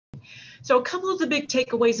So a couple of the big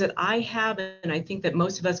takeaways that I have, and I think that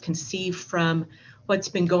most of us can see from what's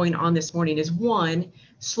been going on this morning, is one,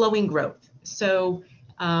 slowing growth. So,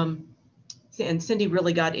 and Cindy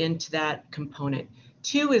really got into that component.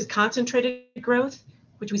 Two is concentrated growth,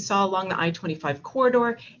 which we saw along the I-25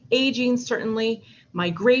 corridor, aging certainly,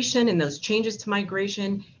 migration and those changes to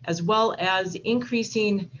migration, as well as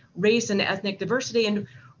increasing race and ethnic diversity. And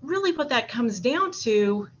really what that comes down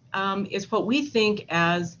to is what we think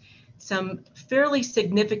as some fairly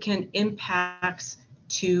significant impacts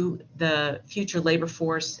to the future labor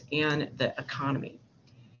force and the economy.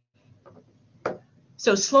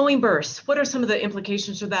 So slowing births, what are some of the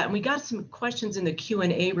implications of that? And we got some questions in the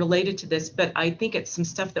Q&A related to this, but I think it's some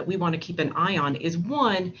stuff that we want to keep an eye on. Is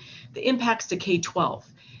one, the impacts to K-12.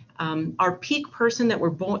 Our peak person that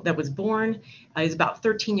was born is about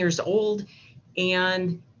 13 years old,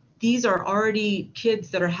 and these are already kids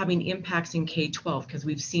that are having impacts in K-12 because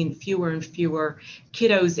we've seen fewer and fewer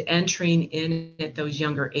kiddos entering in at those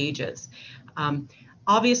younger ages.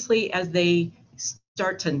 Obviously, as they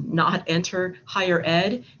start to not enter higher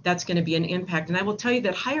ed, that's going to be an impact. And I will tell you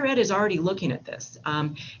that higher ed is already looking at this,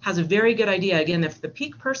 has a very good idea. Again, if the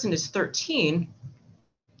peak person is 13,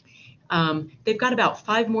 they've got about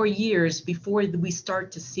 5 more years before we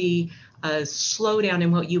start to see a slowdown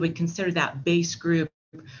in what you would consider that base group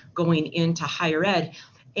going into higher ed.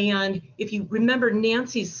 And if you remember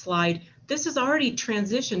Nancy's slide, this has already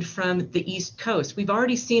transitioned from the East Coast. We've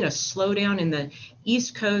already seen a slowdown in the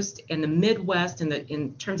East Coast and the Midwest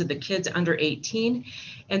in terms of the kids under 18.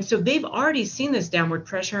 And so they've already seen this downward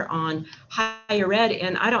pressure on higher ed.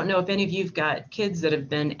 And I don't know if any of you've got kids that have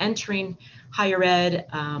been entering higher ed,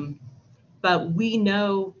 but we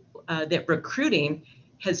know that recruiting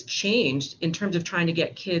has changed in terms of trying to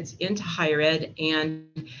get kids into higher ed.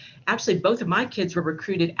 And actually both of my kids were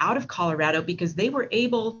recruited out of Colorado because they were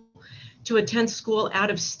able to attend school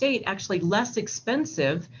out of state, actually less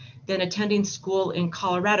expensive than attending school in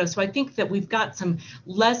Colorado. So I think that we've got some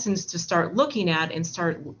lessons to start looking at and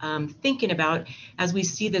start thinking about as we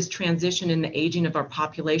see this transition in the aging of our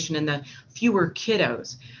population and the fewer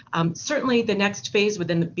kiddos. Certainly the next phase would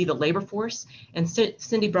then be the labor force. And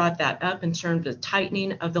Cindy brought that up in terms of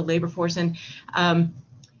tightening of the labor force. And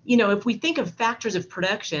you know, if we think of factors of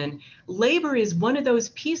production, labor is one of those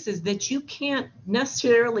pieces that you can't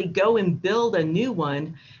necessarily go and build a new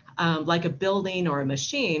one, like a building or a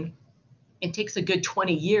machine. It takes a good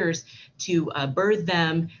 20 years to birth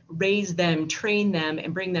them, raise them, train them,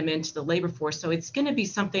 and bring them into the labor force. So it's going to be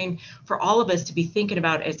something for all of us to be thinking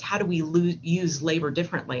about as how do we use labor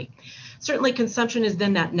differently. Certainly consumption is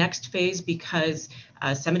then that next phase because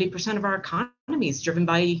 70% of our economy is driven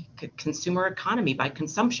by consumer economy, by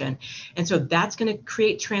consumption. And so that's going to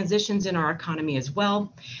create transitions in our economy as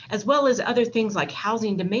well as other things like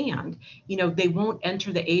housing demand. You know, they won't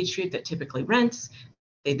enter the age group that typically rents.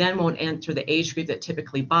 They then won't enter the age group that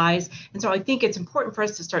typically buys. And so I think it's important for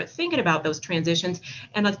us to start thinking about those transitions.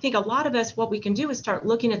 And I think a lot of us, what we can do is start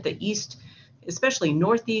looking at the East, especially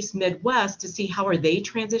Northeast, Midwest, to see how are they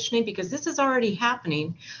transitioning, because this is already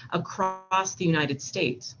happening across the United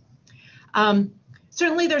States.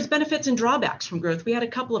 Certainly there's benefits and drawbacks from growth. We had a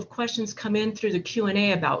couple of questions come in through the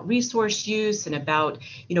Q&A about resource use and about,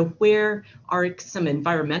 you know, where are some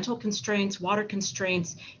environmental constraints, water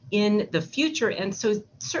constraints in the future. And so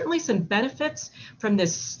certainly some benefits from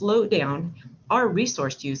this slowdown are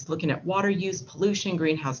resource use, looking at water use, pollution,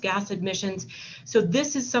 greenhouse gas emissions. So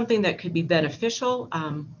this is something that could be beneficial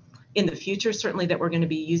in the future, certainly that we're going to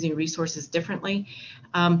be using resources differently.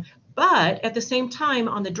 But at the same time,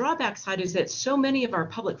 on the drawback side is that so many of our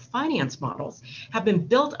public finance models have been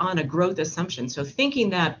built on a growth assumption. So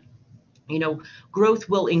thinking that, you know, growth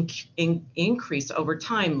will increase over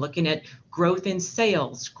time, looking at growth in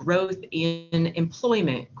sales, growth in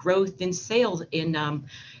employment, growth in sales in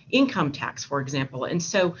income tax, for example. And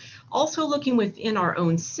so also looking within our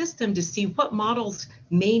own system to see what models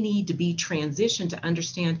may need to be transitioned to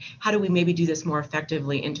understand how do we maybe do this more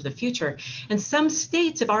effectively into the future. And some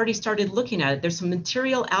states have already started looking at it. There's some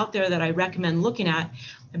material out there that I recommend looking at.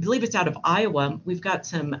 I believe it's out of Iowa. We've got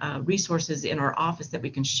some resources in our office that we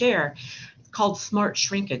can share called Smart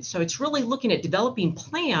Shrinkage. So it's really looking at developing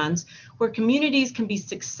plans where communities can be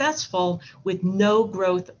successful with no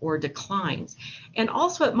growth or declines. And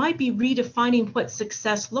also it might be redefining what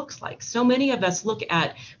success looks like. So many of us look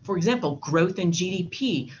at, for example, growth in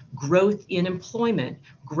GDP, growth in employment,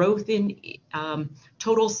 growth in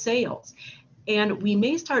total sales. And we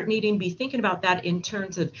may start needing to be thinking about that in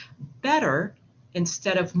terms of better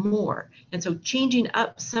instead of more. And so changing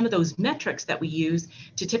up some of those metrics that we use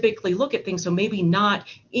to typically look at things. So maybe not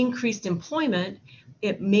increased employment,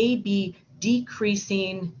 it may be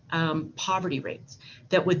decreasing poverty rates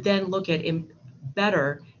that would then look at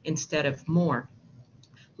better instead of more.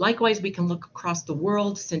 Likewise, we can look across the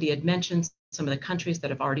world. Cindy had mentioned some of the countries that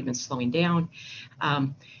have already been slowing down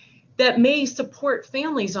that may support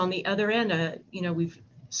families on the other end. We've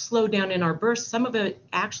slowed down in our births. Some of it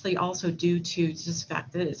actually also due to just the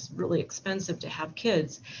fact that it's really expensive to have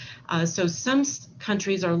kids. So some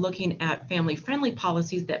countries are looking at family-friendly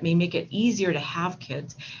policies that may make it easier to have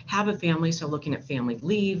kids, have a family, so looking at family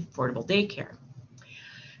leave, affordable daycare.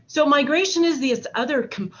 So migration is this other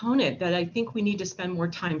component that I think we need to spend more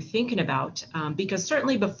time thinking about, because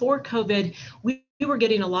certainly before COVID, we were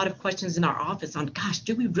getting a lot of questions in our office on, gosh,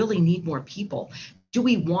 do we really need more people? Do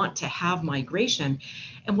we want to have migration?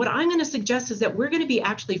 And what I'm going to suggest is that we're going to be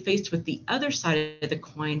actually faced with the other side of the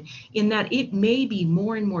coin, in that it may be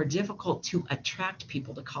more and more difficult to attract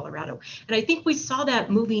people to Colorado. And I think we saw that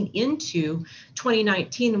moving into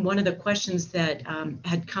 2019. One of the questions that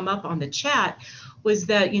had come up on the chat was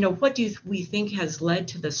that, what do we think has led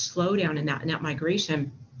to the slowdown in that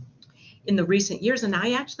migration in the recent years? And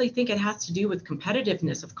I actually think it has to do with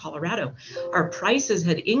competitiveness of Colorado. Our prices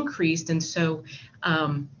had increased, and so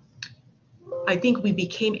I think we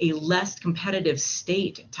became a less competitive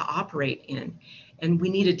state to operate in, and we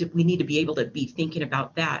need to be able to be thinking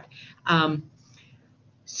about that.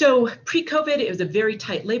 So pre-COVID, it was a very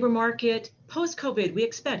tight labor market. Post-COVID, we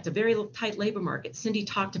expect a very tight labor market. Cindy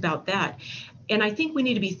talked about that. And I think we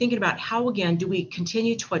need to be thinking about how, again, do we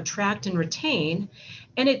continue to attract and retain?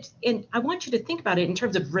 And I want you to think about it in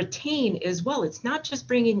terms of retain as well. It's not just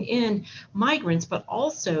bringing in migrants, but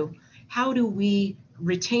also how do we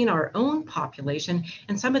retain our own population?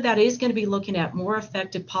 And some of that is going to be looking at more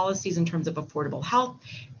effective policies in terms of affordable health,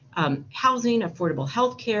 housing, affordable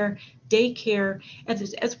health care, daycare,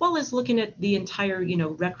 as well as looking at the entire,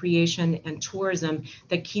 recreation and tourism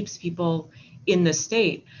that keeps people in the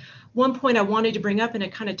state. One point I wanted to bring up, and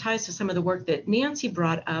it kind of ties to some of the work that Nancy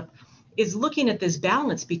brought up, is looking at this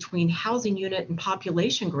balance between housing unit and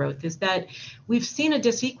population growth, is that we've seen a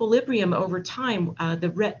disequilibrium over time.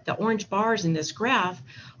 The orange bars in this graph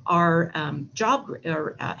are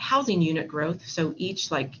housing unit growth. So each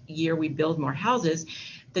year we build more houses.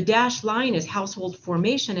 The dashed line is household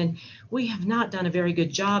formation, and we have not done a very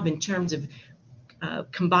good job in terms of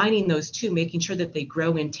combining those two, making sure that they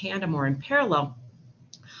grow in tandem or in parallel.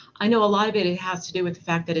 I know a lot of it has to do with the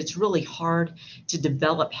fact that it's really hard to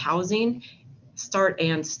develop housing, start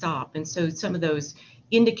and stop. And so some of those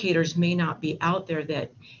indicators may not be out there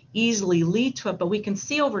that easily lead to it, but we can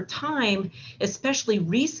see over time, especially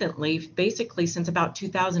recently, basically since about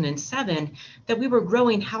 2007, that we were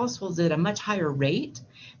growing households at a much higher rate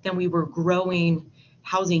than we were growing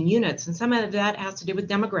housing units. And some of that has to do with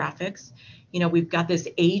demographics. We've got this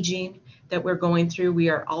aging that we're going through.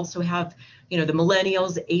 We also have, the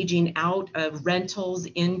millennials aging out of rentals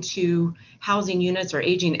into housing units, or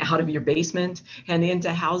aging out of your basement and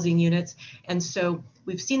into housing units. And so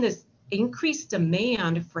we've seen this increased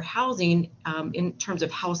demand for housing in terms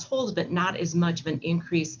of households, but not as much of an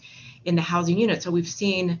increase in the housing unit. So we've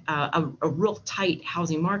seen a real tight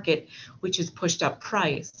housing market, which has pushed up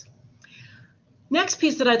price. Next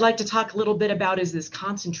piece that I'd like to talk a little bit about is this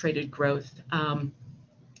concentrated growth.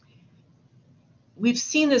 We've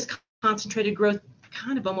seen this concentrated growth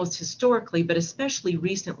kind of almost historically, but especially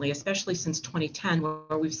recently, especially since 2010,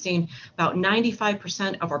 where we've seen about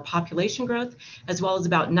 95% of our population growth, as well as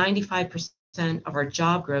about 95% of our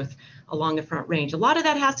job growth along the Front Range. A lot of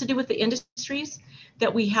that has to do with the industries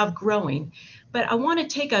that we have growing. But I want to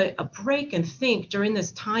take a break and think during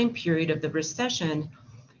this time period of the recession,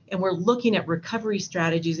 and we're looking at recovery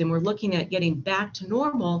strategies, and we're looking at getting back to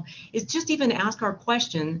normal, is just even ask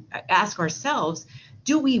ourselves,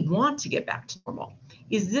 do we want to get back to normal?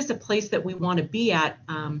 Is this a place that we want to be at?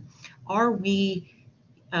 Are we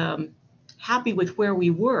happy with where we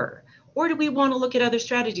were? Or do we want to look at other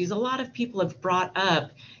strategies? A lot of people have brought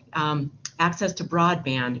up access to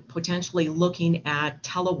broadband, potentially looking at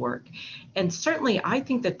telework. And certainly I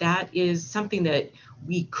think that that is something that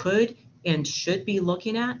we could and should be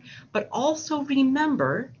looking at, but also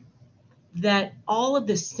remember that all of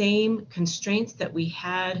the same constraints that we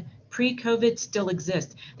had pre-COVID still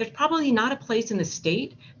exist. There's probably not a place in the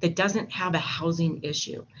state that doesn't have a housing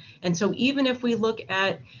issue. And so even if we look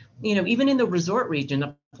at, even in the resort region,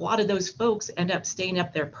 a lot of those folks end up staying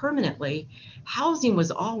up there permanently. Housing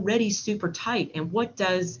was already super tight. And what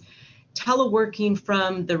does teleworking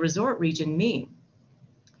from the resort region mean?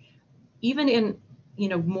 Even in,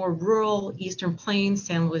 more rural Eastern Plains,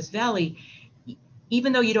 San Luis Valley,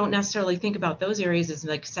 even though you don't necessarily think about those areas as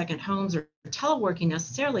like second homes or teleworking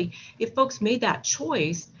necessarily. If folks made that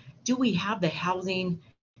choice, do we have the housing,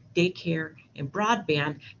 daycare, and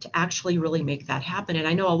broadband to actually really make that happen? And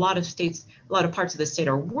I know a lot of states, a lot of parts of the state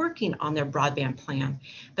are working on their broadband plan,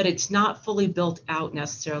 but it's not fully built out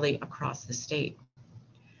necessarily across the state.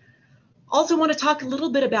 Also want to talk a little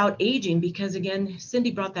bit about aging, because again,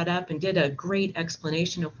 Cindy brought that up and did a great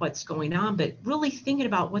explanation of what's going on, but really thinking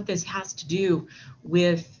about what this has to do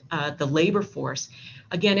with the labor force.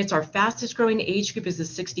 Again, it's our fastest growing age group is the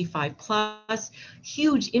 65 plus,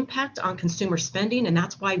 huge impact on consumer spending. And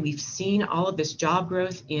that's why we've seen all of this job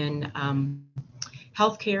growth in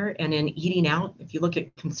healthcare and in eating out. If you look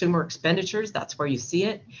at consumer expenditures, that's where you see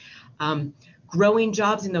it. Growing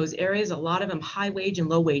jobs in those areas, a lot of them high wage and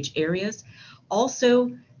low wage areas. Also,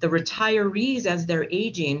 the retirees, as they're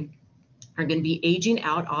aging, are going to be aging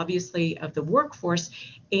out, obviously, of the workforce,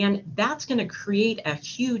 and that's going to create a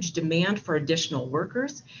huge demand for additional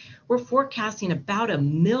workers. We're forecasting about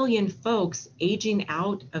 1 million folks aging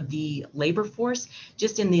out of the labor force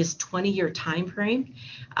just in this 20-year time frame,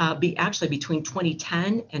 actually between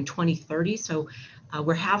 2010 and 2030. So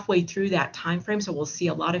we're halfway through that time frame, so we'll see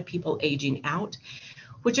a lot of people aging out,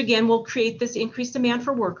 which again will create this increased demand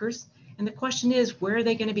for workers. And the question is, where are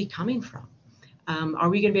they going to be coming from? Are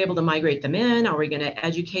we going to be able to migrate them in? Are we going to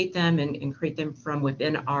educate them and create them from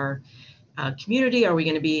within our community? Are we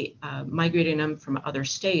going to be migrating them from other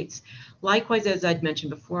states? Likewise, as I'd mentioned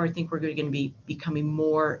before, I think we're going to be becoming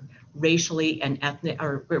more racially and ethnic,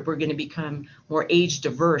 or we're going to become more age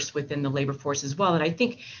diverse within the labor force as well. And I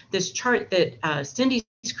think this chart that Cindy's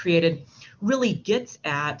created really gets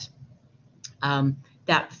at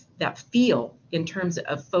that feel in terms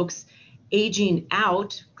of folks aging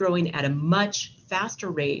out, growing at a much faster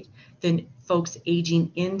rate than folks aging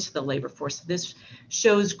into the labor force. This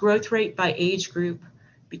shows growth rate by age group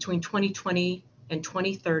between 2020 and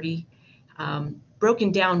 2030,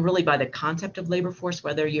 broken down really by the concept of labor force,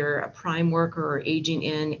 whether you're a prime worker or aging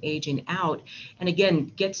in, aging out. And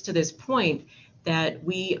again, gets to this point that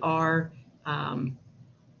we're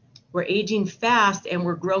aging fast and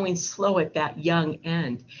we're growing slow at that young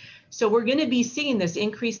end. So we're going to be seeing this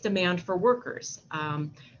increased demand for workers,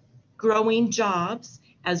 growing jobs,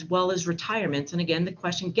 as well as retirements. And again, the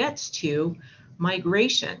question gets to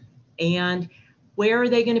migration and where are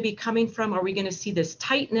they going to be coming from? Are we going to see this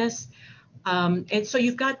tightness? And so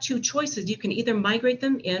you've got two choices. You can either migrate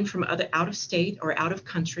them in from out of state or out of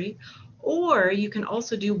country, or you can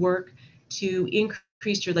also do work to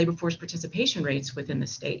increase your labor force participation rates within the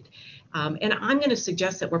state. And I'm going to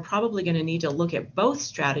suggest that we're probably going to need to look at both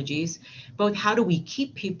strategies, both how do we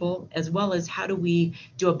keep people as well as how do we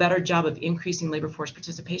do a better job of increasing labor force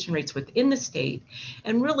participation rates within the state,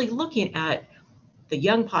 and really looking at the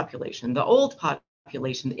young population, the old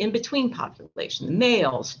population, the in-between population, the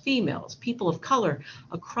males, females, people of color,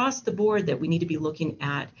 across the board, that we need to be looking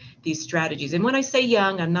at these strategies. And when I say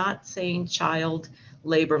young, I'm not saying child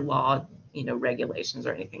labor law, regulations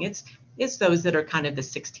or anything. It's those that are kind of the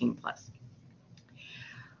 16 plus.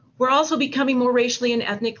 We're also becoming more racially and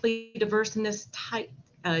ethnically diverse, and this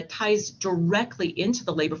ties directly into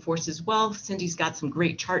the labor force as well. Cindy's got some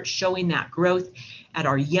great charts showing that growth at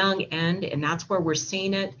our young end, and that's where we're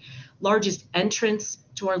seeing it. Largest entrants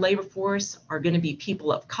to our labor force are going to be people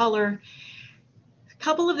of color. A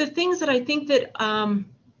couple of the things that I think that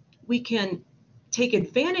we can take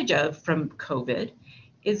advantage of from COVID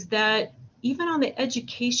is that even on the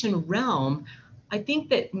education realm, I think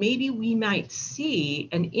that maybe we might see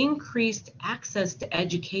an increased access to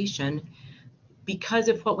education because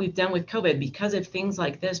of what we've done with COVID, because of things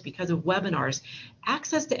like this, because of webinars.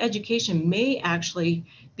 Access to education may actually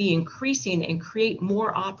be increasing and create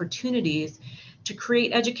more opportunities to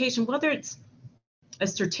create education, whether it's a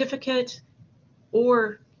certificate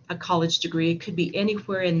or a college degree. It could be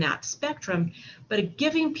anywhere in that spectrum, but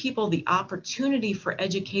giving people the opportunity for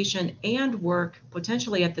education and work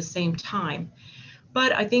potentially at the same time.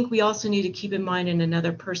 But I think we also need to keep in mind, and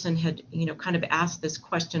another person had, kind of asked this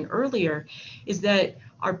question earlier, is that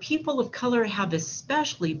our people of color have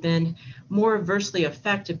especially been more adversely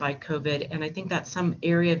affected by COVID. And I think that's some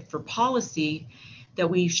area for policy that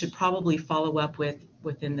we should probably follow up with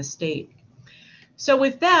within the state. So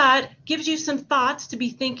with that, gives you some thoughts to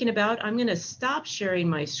be thinking about. I'm going to stop sharing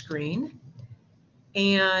my screen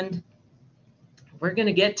and we're going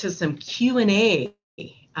to get to some Q&A.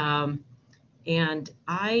 And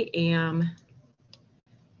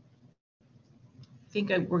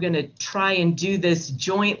we're going to try and do this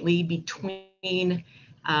jointly between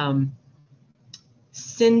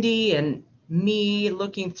Cindy and me,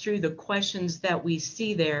 looking through the questions that we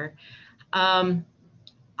see there.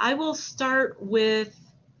 I will start with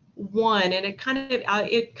one, and it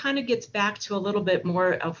kind of gets back to a little bit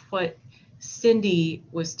more of what Cindy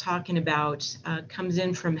was talking about, comes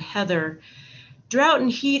in from Heather. Drought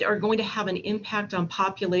and heat are going to have an impact on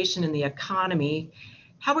population and the economy.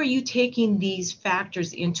 How are you taking these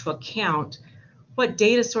factors into account? What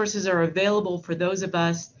data sources are available for those of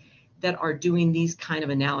us that are doing these kind of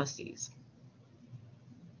analyses?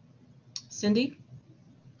 Cindy?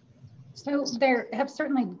 So there have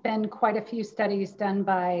certainly been quite a few studies done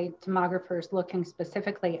by demographers looking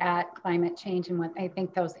specifically at climate change and what I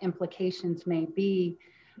think those implications may be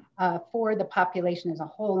for the population as a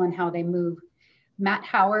whole and how they move. Matt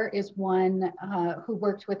Hauer is one who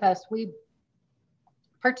worked with us. We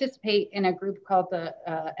participate in a group called the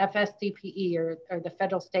FSCPE, or the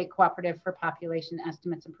Federal State Cooperative for Population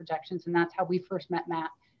Estimates and Projections, and that's how we first met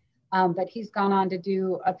Matt. But he's gone on to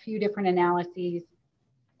do a few different analyses.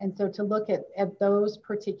 And so to look at those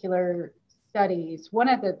particular studies, one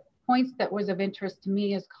of the points that was of interest to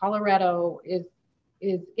me is Colorado is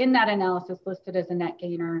in that analysis listed as a net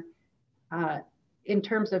gainer in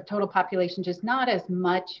terms of total population, just not as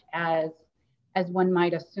much as one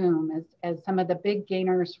might assume, as some of the big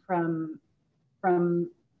gainers from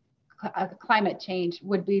climate change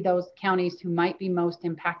would be those counties who might be most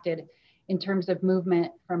impacted in terms of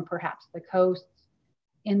movement from perhaps the coasts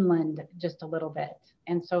inland just a little bit.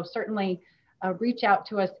 And so certainly reach out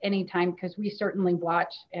to us anytime, because we certainly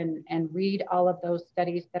watch and read all of those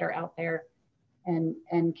studies that are out there and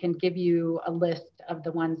can give you a list of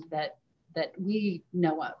the ones that we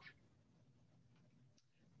know of.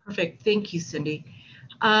 Perfect, thank you, Cindy.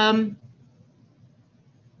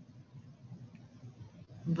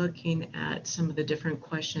 Looking at some of the different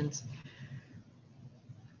questions.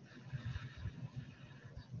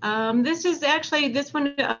 This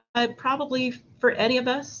one probably for any of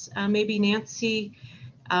us, maybe Nancy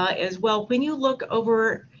as well. When you look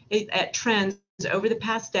over at trends over the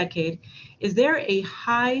past decade, is there a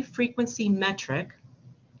high frequency metric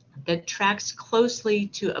that tracks closely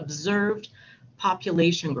to observed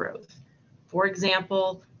population growth? For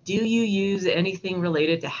example, do you use anything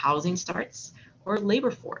related to housing starts or labor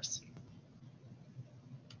force?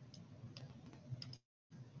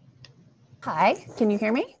 Hi, can you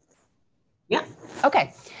hear me? Yeah.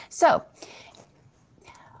 Okay, so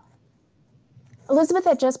Elizabeth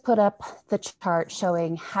had just put up the chart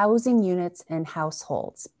showing housing units and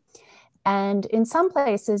households. And in some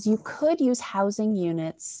places, you could use housing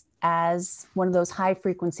units as one of those high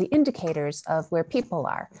frequency indicators of where people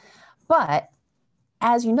are. But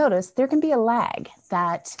as you notice, there can be a lag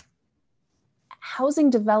that housing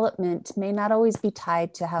development may not always be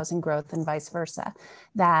tied to housing growth and vice versa.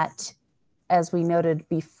 That, as we noted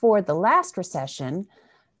before the last recession,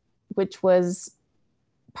 which was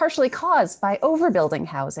partially caused by overbuilding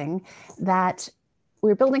housing, that we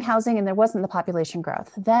were building housing and there wasn't the population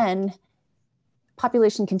growth. Then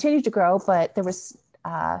population continued to grow, but there was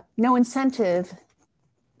no incentive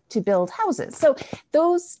to build houses. So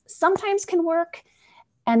those sometimes can work.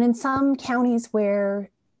 And in some counties where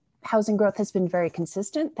housing growth has been very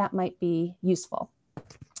consistent, that might be useful.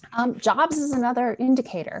 Jobs is another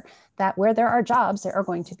indicator that where there are jobs, there are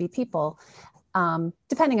going to be people,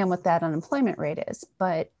 depending on what that unemployment rate is.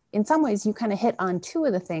 But in some ways, you kind of hit on two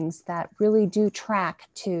of the things that really do track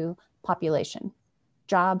to population,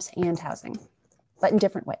 jobs and housing, but in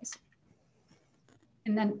different ways.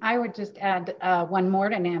 And then I would just add one more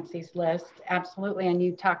to Nancy's list. Absolutely. And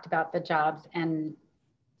you talked about the jobs, and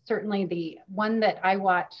certainly the one that I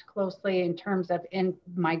watch closely in terms of in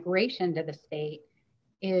migration to the state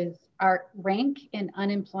is our rank in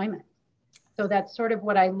unemployment. So that's sort of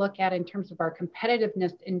what I look at in terms of our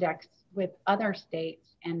competitiveness index with other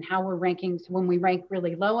states and how we're ranking. So when we rank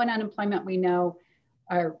really low in unemployment, we know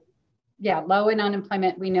low in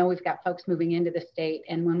unemployment, we know we've got folks moving into the state.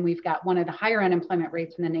 And when we've got one of the higher unemployment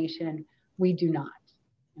rates in the nation, we do not.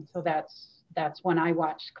 And so that's one I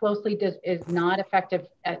watch closely. Is not effective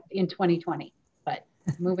in 2020, but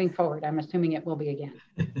moving forward, I'm assuming it will be again.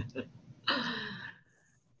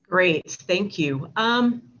 Great, thank you.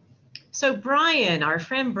 So Brian, our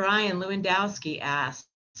friend Brian Lewandowski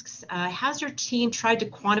asks, has your team tried to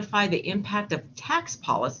quantify the impact of tax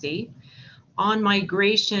policy on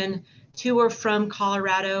migration to or from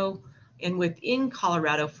Colorado and within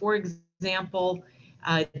Colorado? For example,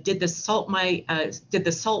 did the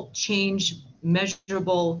SALT change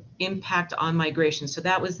measurable impact on migration? So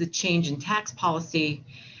that was the change in tax policy.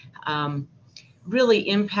 Really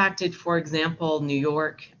impacted, for example, New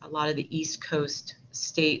York, a lot of the East Coast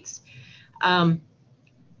states. And,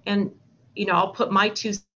 you know, I'll put my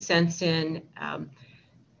 2 cents in.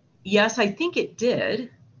 Yes, I think it did.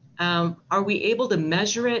 Are we able to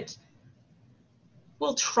measure it?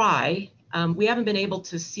 We'll try. We haven't been able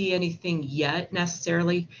to see anything yet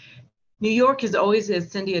necessarily. New York has always,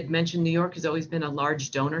 as Cindy had mentioned, New York has always been a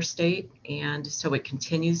large donor state, and so it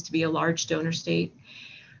continues to be a large donor state.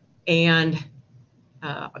 And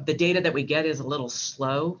the data that we get is a little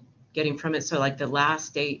slow getting from it. So like the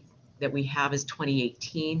last date that we have is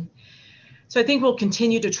 2018. So I think we'll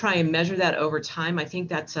continue to try and measure that over time. I think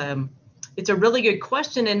that's it's a really good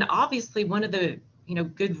question, and obviously one of the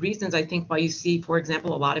good reasons I think why you see, for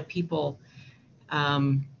example, a lot of people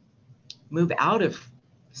move out of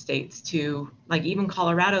states to, like, even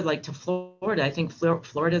Colorado, like to Florida. I think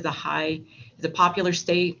Florida is a popular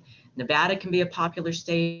state. Nevada can be a popular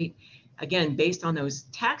state. Again, based on those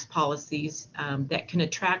tax policies that can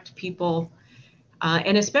attract people,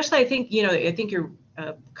 and especially I think your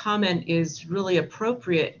comment is really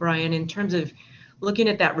appropriate, Brian, in terms of looking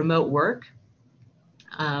at that remote work.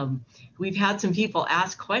 We've had some people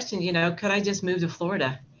ask questions, could I just move to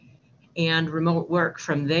Florida and remote work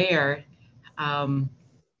from there?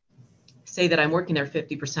 Say that I'm working there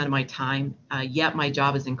 50% of my time, yet my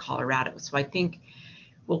job is in Colorado. So I think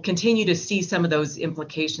we'll continue to see some of those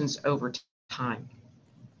implications over time.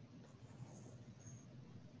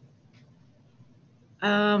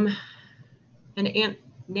 And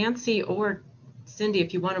Nancy or Cindy,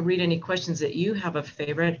 if you want to read any questions that you have a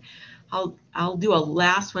favorite, I'll do a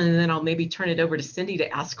last one, and then I'll maybe turn it over to Cindy to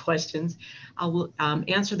ask questions. I'll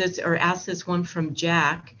answer this or ask this one from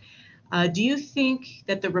Jack. Do you think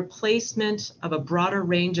that the replacement of a broader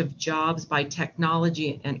range of jobs by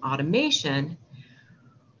technology and automation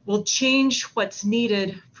will change what's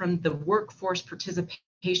needed from the workforce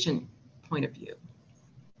participation point of view?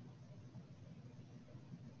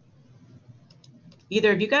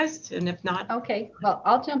 Either of you guys, and if not. Okay, well,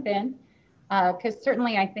 I'll jump in because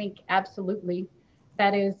certainly I think absolutely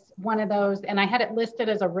that is one of those, and I had it listed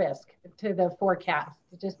as a risk to the forecast,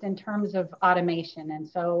 just in terms of automation. And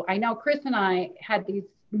so I know Chris and I had these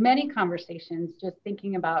many conversations just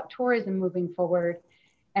thinking about tourism moving forward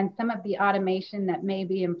and some of the automation that may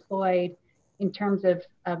be employed in terms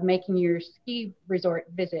of making your ski resort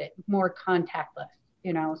visit more contactless,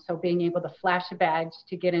 so being able to flash a badge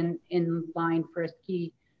to get in line for a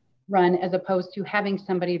ski run as opposed to having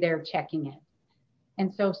somebody there checking it.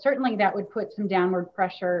 And so certainly that would put some downward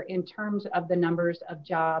pressure in terms of the numbers of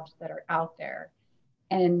jobs that are out there.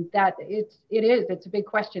 And that it's a big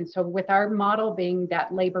question. So with our model being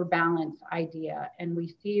that labor balance idea, and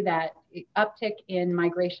we see that uptick in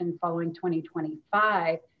migration following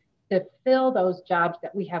 2025 to fill those jobs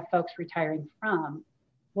that we have folks retiring from.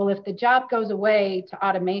 Well, if the job goes away to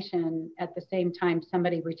automation at the same time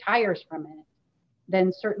somebody retires from it,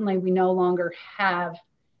 then certainly we no longer have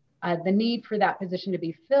the need for that position to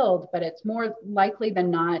be filled. But it's more likely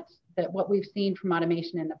than not that what we've seen from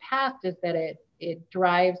automation in the past is that it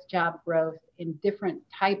drives job growth in different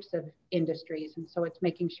types of industries. And so it's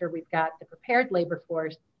making sure we've got the prepared labor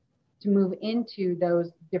force to move into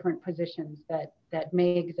those different positions that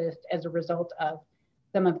may exist as a result of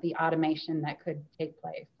some of the automation that could take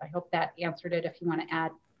place. I hope that answered it. If you want to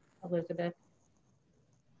add, Elizabeth.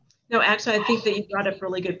 No, actually, I think that you brought up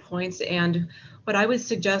really good points. And what I would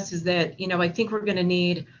suggest is that, I think we're going to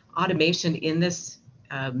need automation in this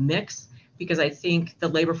mix, because I think the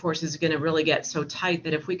labor force is going to really get so tight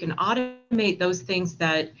that if we can automate those things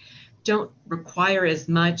that don't require as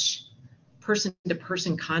much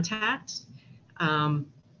person-to-person contact,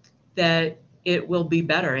 that it will be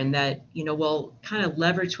better, and that, we'll kind of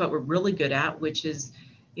leverage what we're really good at, which is,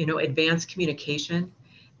 advanced communication,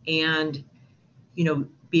 and,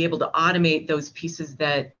 be able to automate those pieces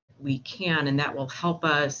that we can, and that will help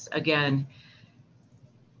us, again,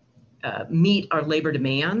 meet our labor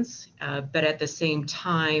demands, but at the same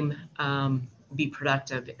time, be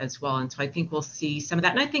productive as well. And so I think we'll see some of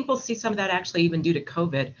that. And I think we'll see some of that actually even due to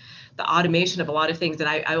COVID, the automation of a lot of things. And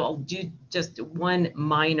I will do just one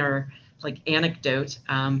minor anecdote.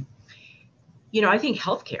 I think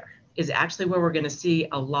healthcare is actually where we're going to see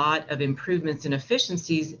a lot of improvements in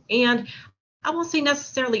efficiencies. And I won't say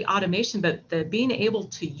necessarily automation, but being able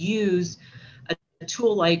to use a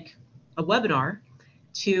tool like a webinar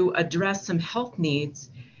to address some health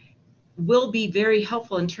needs will be very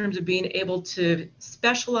helpful in terms of being able to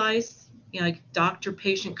specialize, like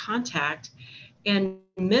doctor-patient contact, and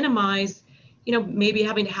minimize, maybe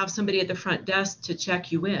having to have somebody at the front desk to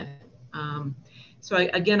check you in. So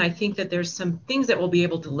I think that there's some things that we'll be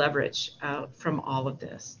able to leverage from all of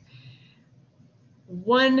this.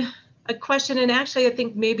 A question, and actually I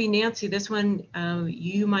think maybe Nancy, this one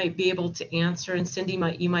you might be able to answer, and Cindy,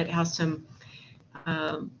 you might have some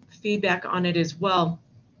feedback on it as well.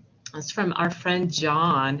 It's from our friend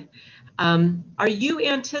John. Are you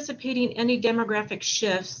anticipating any demographic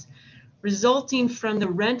shifts resulting from the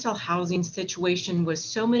rental housing situation with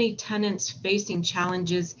so many tenants facing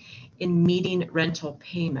challenges in meeting rental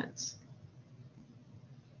payments?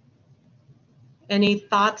 Any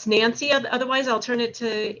thoughts, Nancy? Otherwise, I'll turn it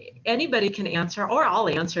to anybody can answer, or I'll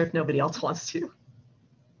answer if nobody else wants to.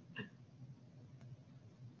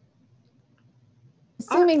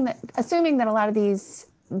 Assuming that a lot of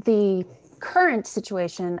the current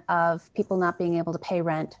situation of people not being able to pay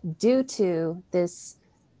rent due to this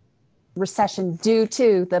recession, due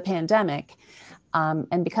to the pandemic,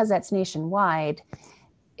 and because that's nationwide,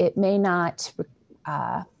 it may not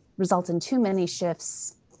result in too many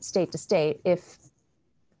shifts state to state if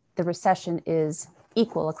the recession is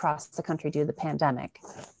equal across the country due to the pandemic.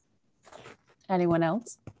 Anyone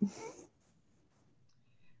else?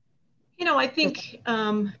 You know, I think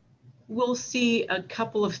we'll see a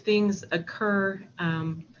couple of things occur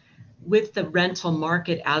with the rental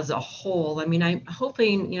market as a whole. I mean, I'm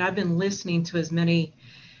hoping, you know, I've been listening to as many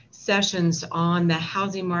sessions on the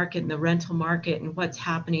housing market and the rental market and what's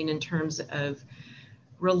happening in terms of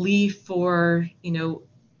relief for, you know,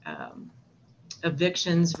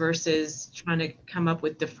 evictions versus trying to come up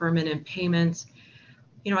with deferment in payments.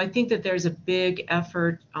 You know, I think that there's a big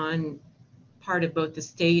effort on part of both the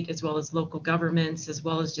state as well as local governments, as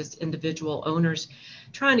well as just individual owners,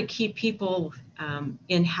 trying to keep people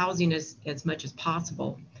in housing as much as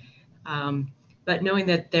possible. But knowing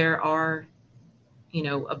that there are, you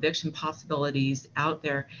know, eviction possibilities out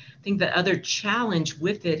there. I think the other challenge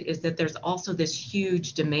with it is that there's also this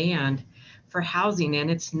huge demand for housing,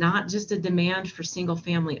 and it's not just a demand for single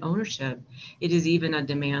family ownership. It is even a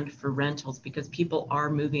demand for rentals, because people are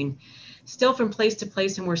moving still from place to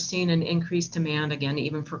place, and we're seeing an increased demand again,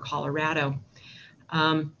 even for Colorado.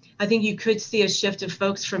 I think you could see a shift of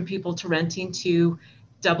folks from people to renting to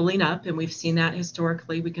doubling up, and we've seen that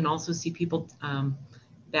historically. We can also see people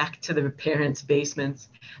back to their parents' basements.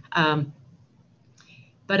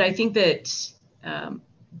 But I think that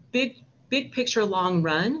big picture, long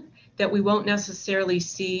run, that we won't necessarily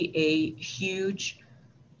see a huge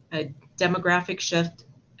demographic shift.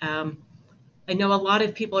 I know a lot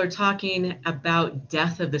of people are talking about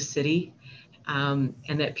death of the city, and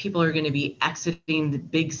that people are going to be exiting the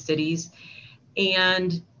big cities.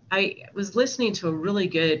 And I was listening to a really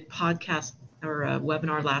good podcast or a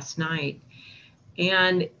webinar last night,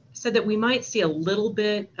 and said that we might see a little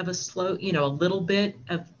bit of a slow, you know, a little bit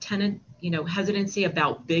of tenant, you know, hesitancy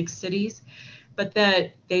about big cities, but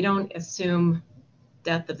that they don't assume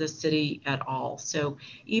death of the city at all. So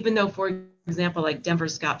even though, for example, like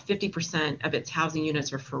Denver's got 50% of its housing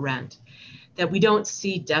units are for rent, that we don't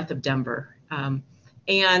see death of Denver.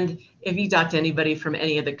 And if you talk to anybody from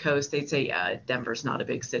any of the coast, they'd say, yeah, Denver's not a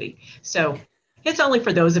big city. So it's only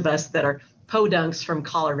for those of us that are podunks from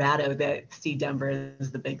Colorado that see Denver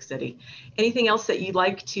as the big city. Anything else that you'd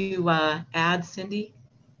like to add, Cindy?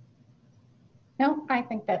 No, I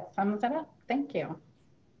think that sums it up. Thank you.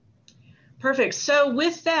 Perfect. So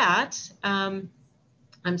with that,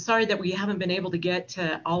 I'm sorry that we haven't been able to get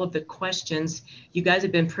to all of the questions. You guys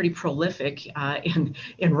have been pretty prolific in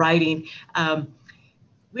writing.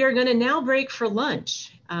 We are going to now break for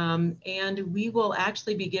lunch, and we will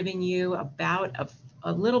actually be giving you about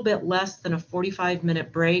a little bit less than a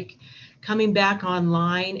 45-minute break, coming back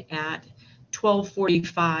online at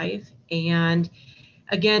 12:45. And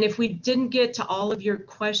again, if we didn't get to all of your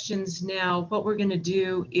questions now, what we're going to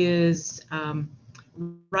do is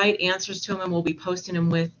write answers to them, and we'll be posting them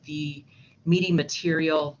with the meeting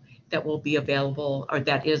material that will be available, or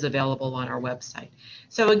that is available on our website.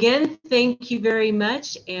 So again, thank you very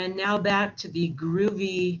much. And now back to the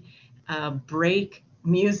groovy break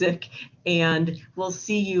music, and we'll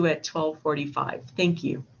see you at 12:45. Thank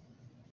you.